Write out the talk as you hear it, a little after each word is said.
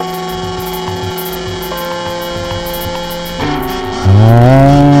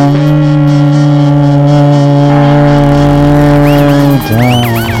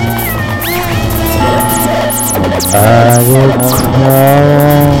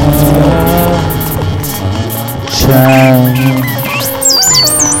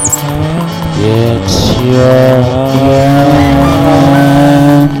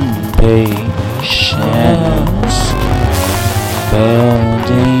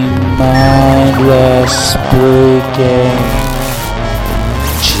Mindless Brigade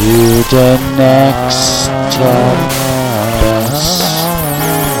to the next stop bus.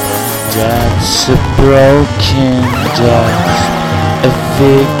 That's a broken death, a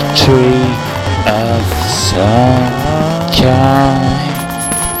victory of some kind,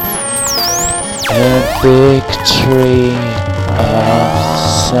 a victory of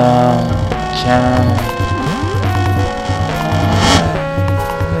some kind.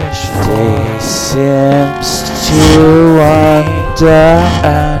 They seems to wonder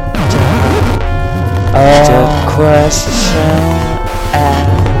the question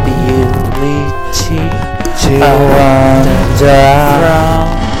ability to wonder.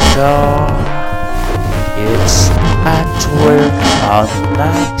 It's at work on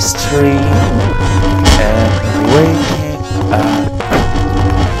night street and waking up.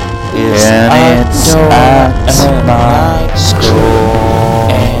 It's at night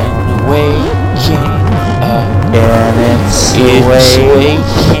school and waking up. And it's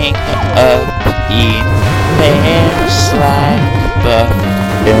waking up in pairs like buff.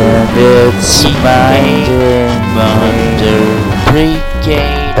 And it's Mindless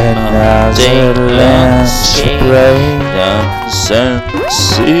Brigade, another landscape,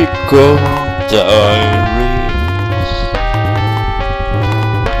 nonsensical diaries.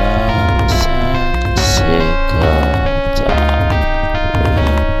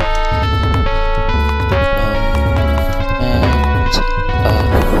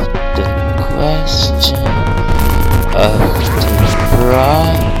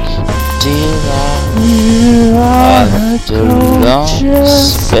 The long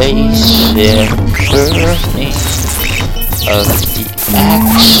spaceship burning of the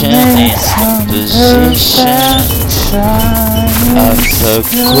action and position of the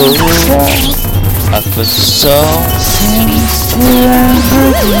crew of a soul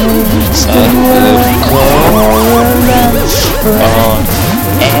of the core on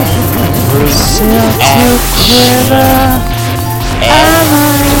every action,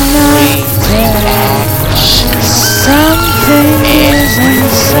 every action. Something is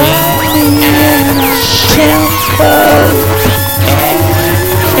inside me and I can't move,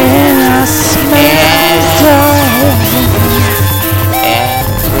 and I smell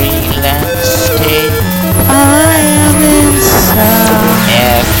every landscape. I am inside.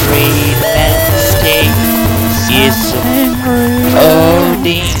 Every landscape is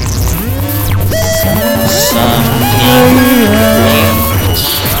holding something great.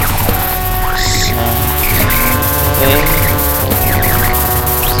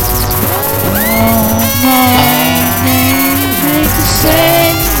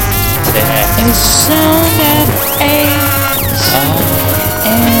 A sound of AIDS,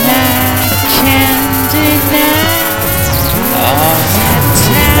 and I can't deny that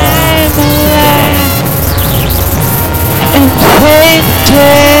time alive and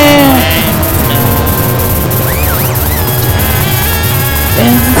fading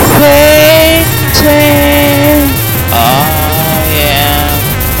and fading. I am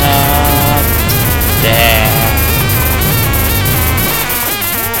not there.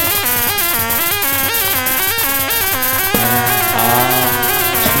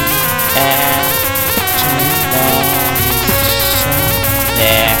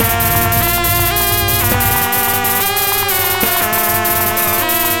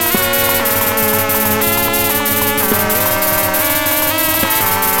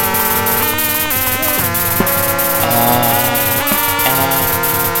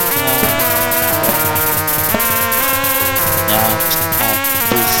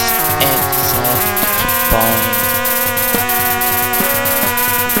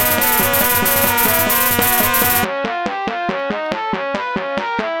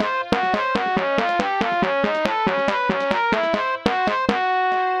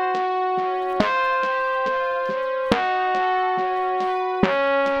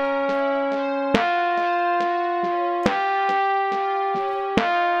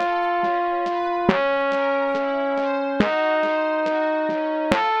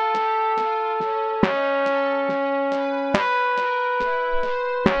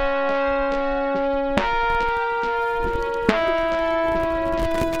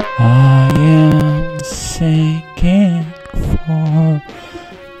 I am seeking for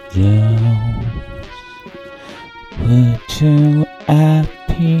those who to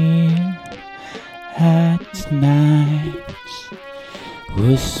appear at night,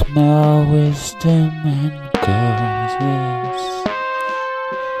 who smell wisdom and goes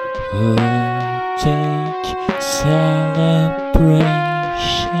who take celebrate